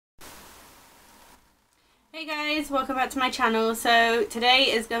Hey guys, welcome back to my channel. So today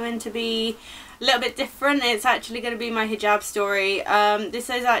is going to be a little bit different. It's actually going to be my hijab story.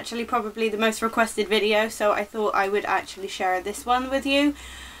 This is actually probably the most requested video, so I thought I would actually share this one with you.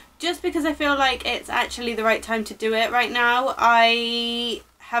 Just because I feel like it's actually the right time to do it right now. I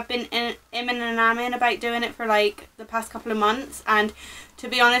have been in and amming about doing it for like the past couple of months, and to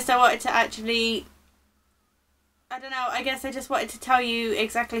be honest, I wanted to actually, I don't know, I guess I just wanted to tell you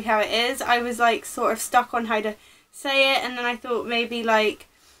exactly how it is. I was like sort of stuck on how to say it, and then I thought maybe like,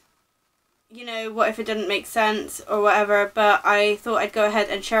 you know, what if it didn't make sense or whatever, but I thought I'd go ahead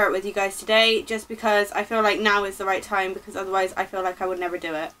and share it with you guys today just because I feel like now is the right time, because otherwise I feel like I would never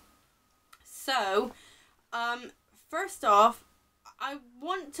do it. So, first off, I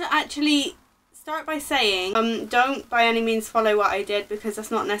want to actually start by saying, don't by any means follow what I did, because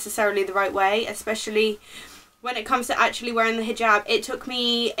that's not necessarily the right way, especially when it comes to actually wearing the hijab. It took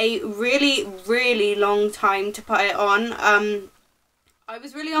me a really long time to put it on. I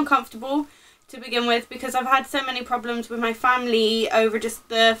was really uncomfortable to begin with because I've had so many problems with my family over just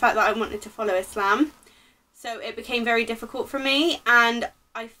the fact that I wanted to follow Islam. So it became very difficult for me, and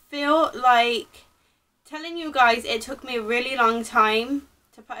I feel like telling you guys it took me a really long time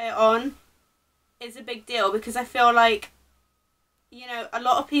to put it on is a big deal, because I feel like, you know, a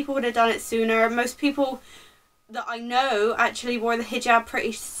lot of people would have done it sooner. Most people that I know actually wore the hijab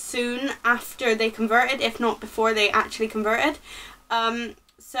pretty soon after they converted, if not before they actually converted.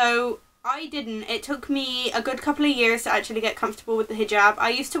 So I didn't. It took me a good couple of years to actually get comfortable with the hijab. I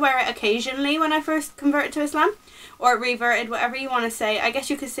used to wear it occasionally when I first converted to Islam, or reverted, whatever you want to say. I guess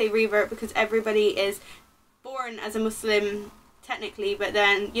you could say revert because everybody is born as a Muslim technically, but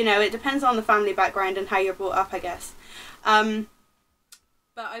then, you know, it depends on the family background and how you're brought up, I guess. But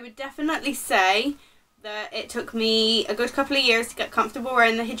I would definitely say that it took me a good couple of years to get comfortable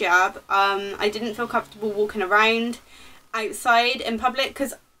wearing the hijab. I didn't feel comfortable walking around outside in public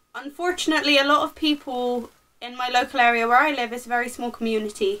because unfortunately a lot of people in my local area where I live is a very small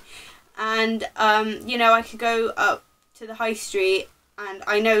community, and you know, I could go up to the high street and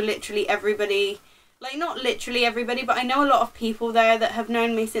I know literally everybody, like not literally everybody, but I know a lot of people there that have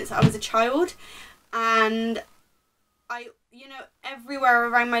known me since I was a child, and you know, everywhere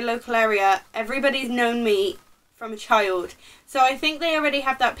around my local area, everybody's known me from a child. So I think they already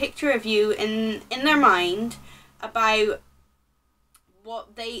have that picture of you in their mind about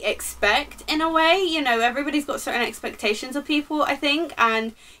what they expect in a way. You know, everybody's got certain expectations of people, I think.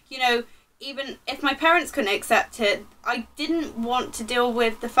 And, you know, even if my parents couldn't accept it, I didn't want to deal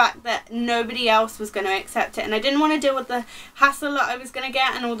with the fact that nobody else was going to accept it. And I didn't want to deal with the hassle that I was going to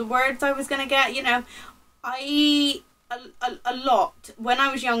get and all the words I was going to get. You know, a lot. When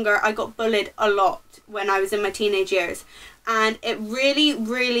I was younger, I got bullied a lot when I was in my teenage years, and it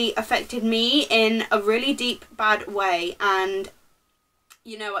really affected me in a really deep, bad way. And,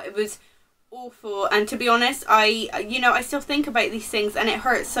 you know, it was awful. And to be honest, you know, I still think about these things, and it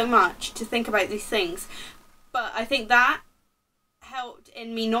hurts so much to think about these things. But I think that helped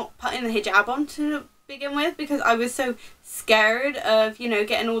in me not putting the hijab on to begin with, because I was so scared of, you know,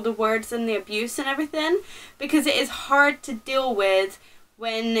 getting all the words and the abuse and everything, because it is hard to deal with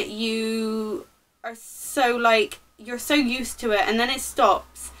when you are so, like, you're so used to it and then it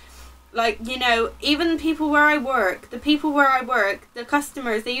stops. Like, you know, even people where I work, the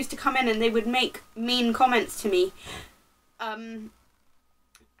customers, they used to come in and they would make mean comments to me,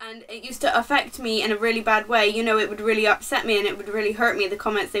 and it used to affect me in a really bad way. You know, it would really upset me and it would really hurt me, the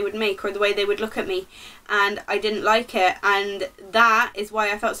comments they would make or the way they would look at me, and I didn't like it. And that is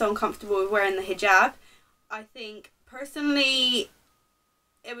why I felt so uncomfortable with wearing the hijab. I think, personally,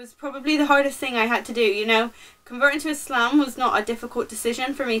 it was probably the hardest thing I had to do, you know. Converting to Islam was not a difficult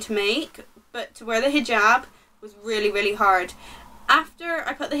decision for me to make, but to wear the hijab was really hard. After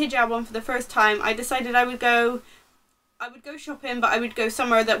I put the hijab on for the first time, I decided I would go shopping, but I would go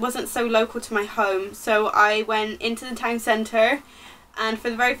somewhere that wasn't so local to my home. So I went into the town centre, and for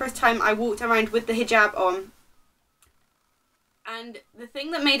the very first time I walked around with the hijab on. And the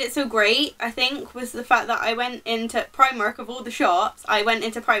thing that made it so great, I think, was the fact that I went into Primark. Of all the shops, I went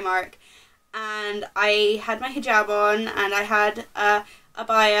into Primark and I had my hijab on, and I had a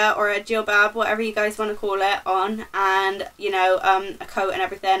abaya or a jilbab, whatever you guys want to call it, on, and, you know, a coat and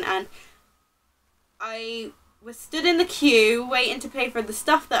everything. And I was stood in the queue waiting to pay for the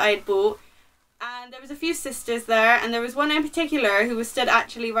stuff that I had bought, and there was a few sisters there, and there was one in particular who was stood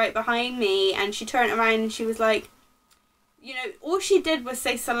actually right behind me, and she turned around and she was like, you know, all she did was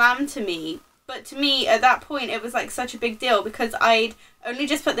say salam to me. But to me at that point it was like such a big deal, because I'd only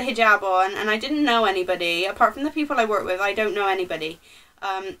just put the hijab on and I didn't know anybody apart from the people I work with. I don't know anybody.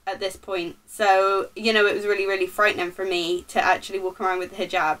 at this point. So, you know, it was really, really frightening for me to actually walk around with the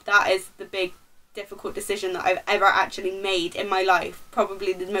hijab. That is the big difficult decision that I've ever actually made in my life.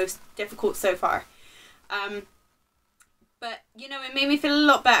 Probably the most difficult so far. But, you know, it made me feel a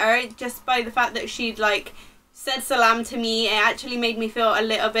lot better just by the fact that she'd, like, said salam to me. It actually made me feel a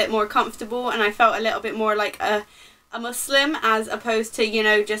little bit more comfortable, and I felt a little bit more like a Muslim, as opposed to, you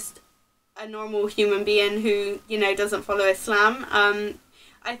know, just a normal human being who, you know, doesn't follow Islam.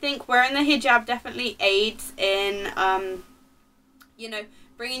 I think wearing the hijab definitely aids in, you know,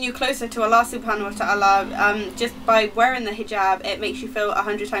 bringing you closer to Allah subhanahu wa ta'ala. Just by wearing the hijab, it makes you feel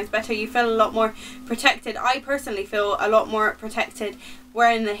 100 times better. You feel a lot more protected. I personally feel a lot more protected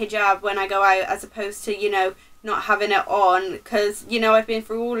wearing the hijab when I go out, as opposed to, you know, not having it on. Because, you know, I've been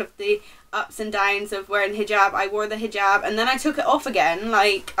through all of the ups and downs of wearing hijab. I wore the hijab and then I took it off again.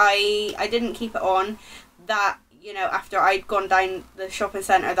 Like, I didn't keep it on. That, you know, after I'd gone down the shopping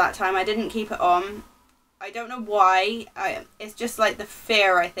centre that time, I didn't keep it on. I don't know why. It's just like the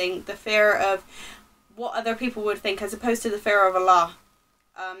fear, I think. The fear of what other people would think, as opposed to the fear of Allah.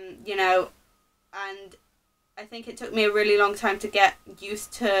 You know, and I think it took me a really long time to get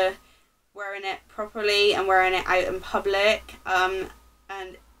used to wearing it properly and wearing it out in public.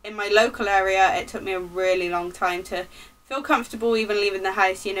 And in my local area, it took me a really long time to feel comfortable even leaving the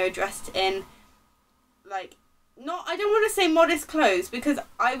house, you know, dressed in, like, not, I don't want to say modest clothes, because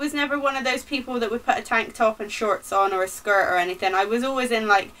I was never one of those people that would put a tank top and shorts on or a skirt or anything. I was always in,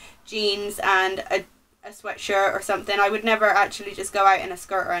 like, jeans and a sweatshirt or something. I would never actually just go out in a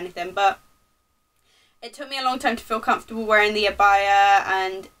skirt or anything. But it took me a long time to feel comfortable wearing the abaya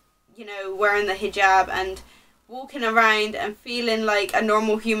and, you know, wearing the hijab and walking around and feeling like a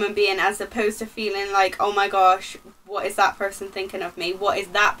normal human being, as opposed to feeling like, oh my gosh, what is that person thinking of me? What is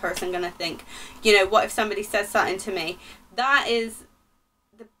that person going to think? You know, what if somebody says something to me? That is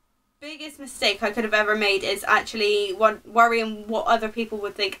the biggest mistake I could have ever made, is actually worrying what other people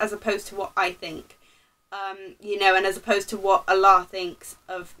would think, as opposed to what I think. You know, and as opposed to what Allah thinks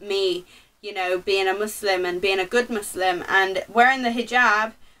of me, you know, being a Muslim and being a good Muslim. And wearing the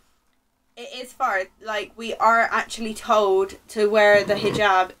hijab, it is far, like, we are actually told to wear the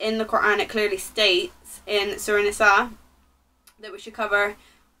hijab. In the Quran, it clearly states in Surah Nisa that we should cover,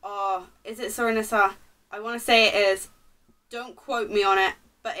 is it Surah Nisa? I want to say it is, don't quote me on it,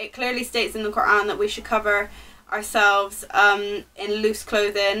 but it clearly states in the Quran that we should cover ourselves in loose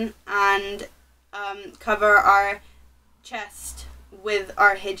clothing and cover our chest with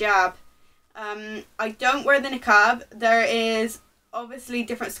our hijab. I don't wear the niqab. There is, obviously,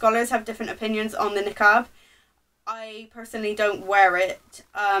 different scholars have different opinions on the niqab. I personally don't wear it,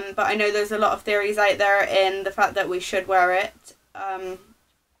 but I know there's a lot of theories out there in the fact that we should wear it.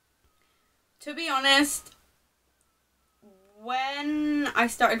 To be honest, when I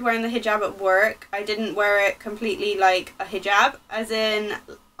started wearing the hijab at work, I didn't wear it completely like a hijab, as in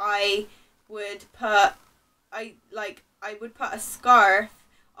I would put a scarf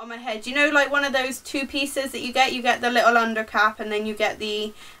on my head. You know, like one of those two pieces that you get the little undercap, and then you get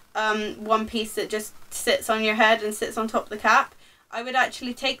the one piece that just sits on your head and sits on top of the cap. I would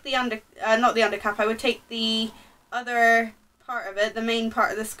actually take the not the undercap, I would take the other part of it, the main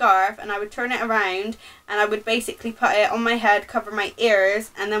part of the scarf, and I would turn it around and I would basically put it on my head, cover my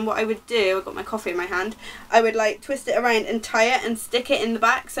ears, and then what I would do, I've got my coffee in my hand, I would like twist it around and tie it and stick it in the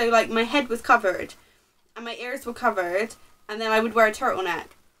back, so like my head was covered and my ears were covered, and then I would wear a turtleneck,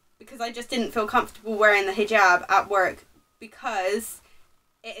 because I just didn't feel comfortable wearing the hijab at work, because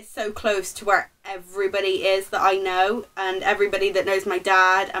it is so close to where everybody is that I know, and everybody that knows my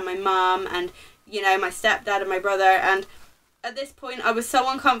dad and my mum and, you know, my stepdad and my brother. And at this point I was so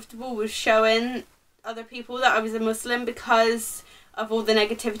uncomfortable with showing other people that I was a Muslim, because of all the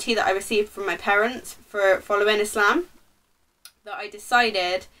negativity that I received from my parents for following Islam, that I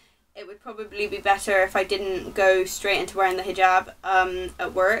decided it would probably be better if I didn't go straight into wearing the hijab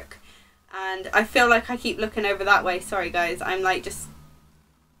at work. And I feel like I keep looking over that way. Sorry guys, I'm like, just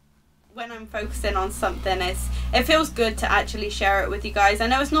when I'm focusing on something, it feels good to actually share it with you guys. I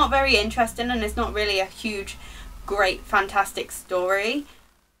know it's not very interesting and it's not really a huge, great, fantastic story,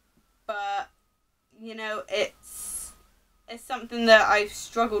 but you know, it's something that I've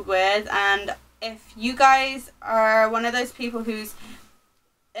struggled with. And if you guys are one of those people who's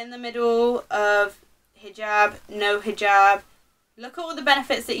in the middle of hijab, no hijab, look at all the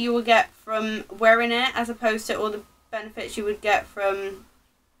benefits that you will get from wearing it, as opposed to all the benefits you would get from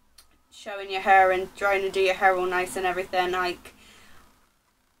showing your hair and trying to do your hair all nice and everything. Like,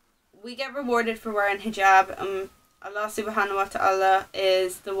 we get rewarded for wearing hijab. Allah subhanahu wa ta'ala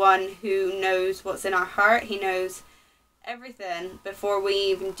is the one who knows what's in our heart. He knows everything before we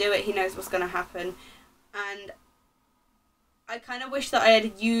even do it. He knows what's going to happen. And I kind of wish that I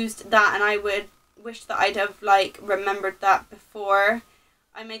had used that, and I would wish that I'd have like remembered that before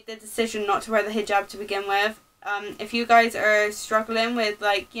I made the decision not to wear the hijab to begin with. If you guys are struggling with,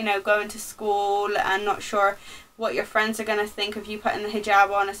 like, you know, going to school and not sure what your friends are going to think of you putting the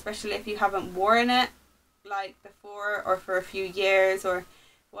hijab on, especially if you haven't worn it like before or for a few years or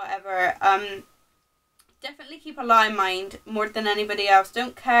whatever, definitely keep Allah in mind more than anybody else.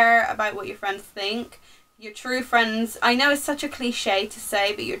 Don't care about what your friends think. Your true friends, I know it's such a cliche to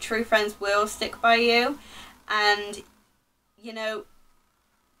say, but your true friends will stick by you. And, you know,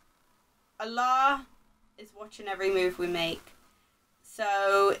 Allah is watching every move we make.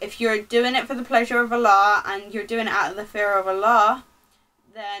 So if you're doing it for the pleasure of Allah and you're doing it out of the fear of Allah,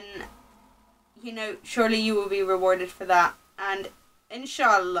 then, you know, surely you will be rewarded for that. And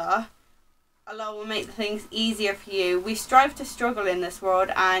inshallah, Allah will make the things easier for you. We strive to struggle in this world,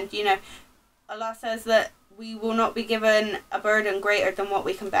 and, you know, Allah says that we will not be given a burden greater than what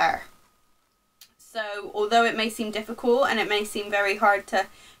we can bear. So although it may seem difficult and it may seem very hard to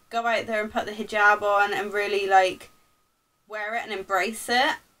go out there and put the hijab on and really like wear it and embrace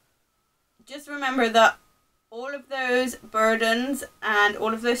it, just remember that all of those burdens and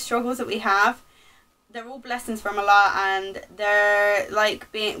all of those struggles that we have, they're all blessings from Allah, and they're like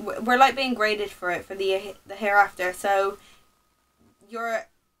we're like being graded for it for the hereafter. So you're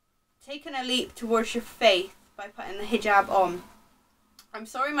taking a leap towards your faith by putting the hijab on. I'm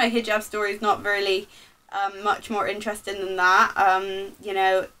sorry my hijab story is not really much more interesting than that, you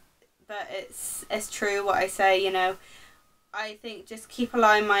know, but it's true what I say, you know. I think just keep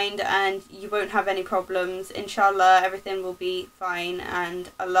Allah in mind and you won't have any problems. Inshallah, everything will be fine and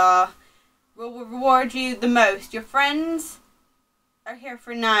Allah will reward you the most. Your friends are here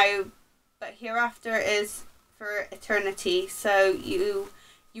for now, but hereafter is for eternity. So you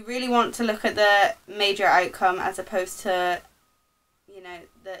really want to look at the major outcome as opposed to, you know,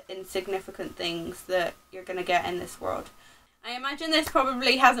 the insignificant things that you're going to get in this world. I imagine this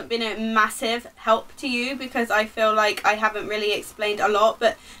probably hasn't been a massive help to you because I feel like I haven't really explained a lot,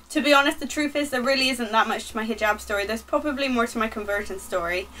 but to be honest, the truth is there really isn't that much to my hijab story. There's probably more to my conversion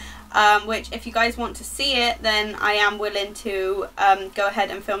story, which if you guys want to see it, then I am willing to go ahead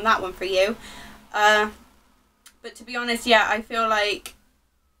and film that one for you. But to be honest, yeah, I feel like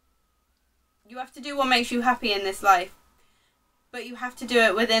you have to do what makes you happy in this life. But you have to do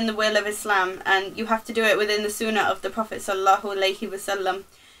it within the will of Islam, and you have to do it within the sunnah of the Prophet sallallahu alaihi wasallam.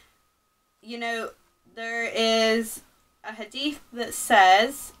 You know, there is a hadith that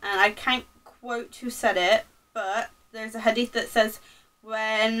says, and I can't quote who said it, but there's a hadith that says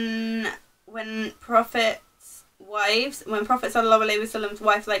when Prophet sallallahu alaihi wasallam's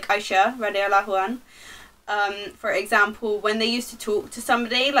wife, like Aisha radiallahu an, for example, when they used to talk to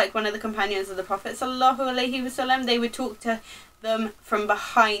somebody, like one of the companions of the Prophet sallallahu alaihi wasallam, they would talk to them from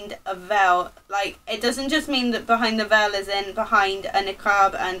behind a veil. Like, it doesn't just mean that behind the veil is in behind a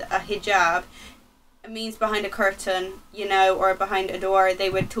niqab and a hijab. It means behind a curtain, you know, or behind a door. They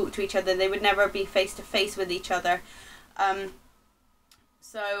would talk to each other. They would never be face to face with each other.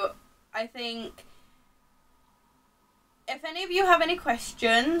 So I think if any of you have any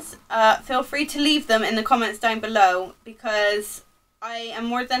questions, feel free to leave them in the comments down below, because I am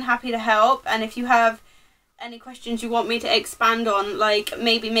more than happy to help. And if you have any questions you want me to expand on, like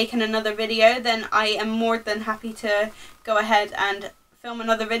maybe making another video, then I am more than happy to go ahead and film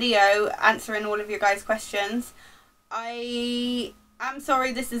another video answering all of your guys' questions. I am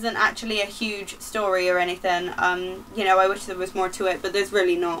sorry this isn't actually a huge story or anything. You know, I wish there was more to it, but there's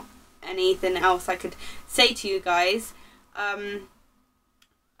really not anything else I could say to you guys.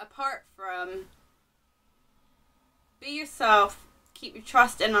 Apart from be yourself, keep your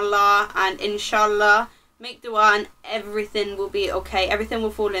trust in Allah, and inshallah, make dua and everything will be okay. Everything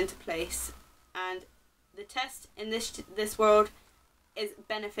will fall into place. And the test in this world is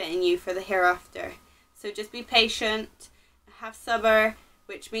benefiting you for the hereafter. So just be patient, have sabr,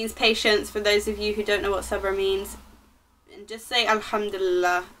 which means patience for those of you who don't know what sabr means. And just say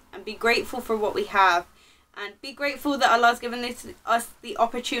alhamdulillah and be grateful for what we have. And be grateful that Allah's given us the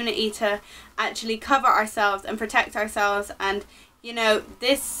opportunity to actually cover ourselves and protect ourselves. And, you know,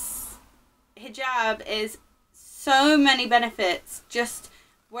 this hijab is so many benefits. Just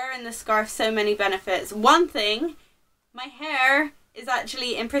wearing the scarf, so many benefits. One thing, my hair is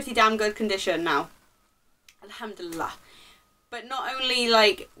actually in pretty damn good condition now, alhamdulillah. But not only,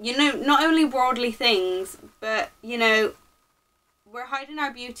 like, you know, not only worldly things, but, you know, we're hiding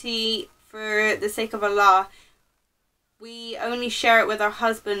our beauty for the sake of Allah. We only share it with our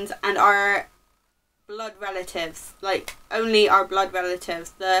husbands and our blood relatives, like only our blood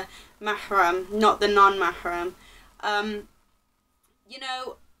relatives, the mahram, not the non-mahram. You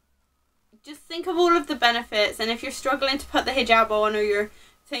know, just think of all of the benefits, and if you're struggling to put the hijab on, or you're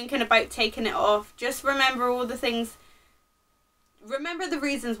thinking about taking it off, just remember all the things. Remember the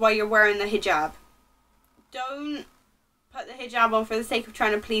reasons why you're wearing the hijab. Don't put the hijab on for the sake of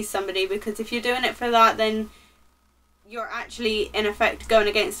trying to please somebody, because if you're doing it for that, then you're actually in effect going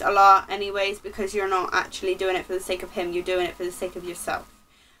against Allah anyways, because you're not actually doing it for the sake of Him, you're doing it for the sake of yourself.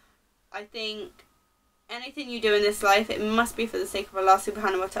 I think anything you do in this life, it must be for the sake of Allah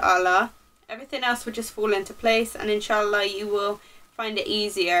subhanahu wa ta'ala. Everything else will just fall into place, and inshallah you will find it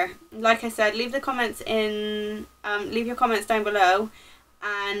easier. Like I said, leave the comments in, leave your comments down below,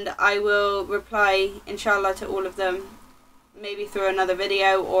 and I will reply inshallah to all of them, maybe through another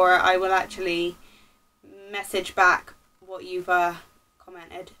video, or I will actually message back what you've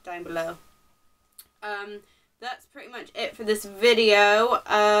commented down below. That's pretty much it for this video.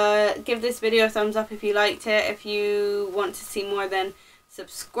 Give this video a thumbs up if you liked it. If you want to see more, then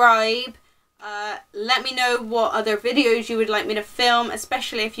subscribe. Let me know what other videos you would like me to film,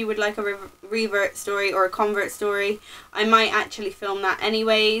 especially if you would like a revert story or a convert story. I might actually film that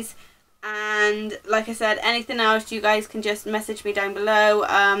anyways. And like I said, anything else, you guys can just message me down below.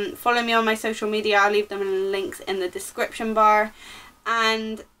 Follow me on my social media. I'll leave them in links in the description bar.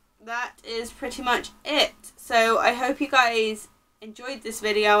 And that is pretty much it. So I hope you guys enjoyed this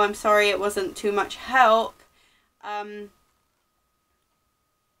video. I'm sorry it wasn't too much help. But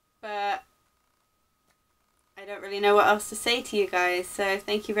I don't really know what else to say to you guys. So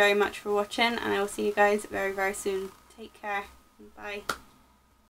thank you very much for watching, and I will see you guys very, very soon. Take care. Bye.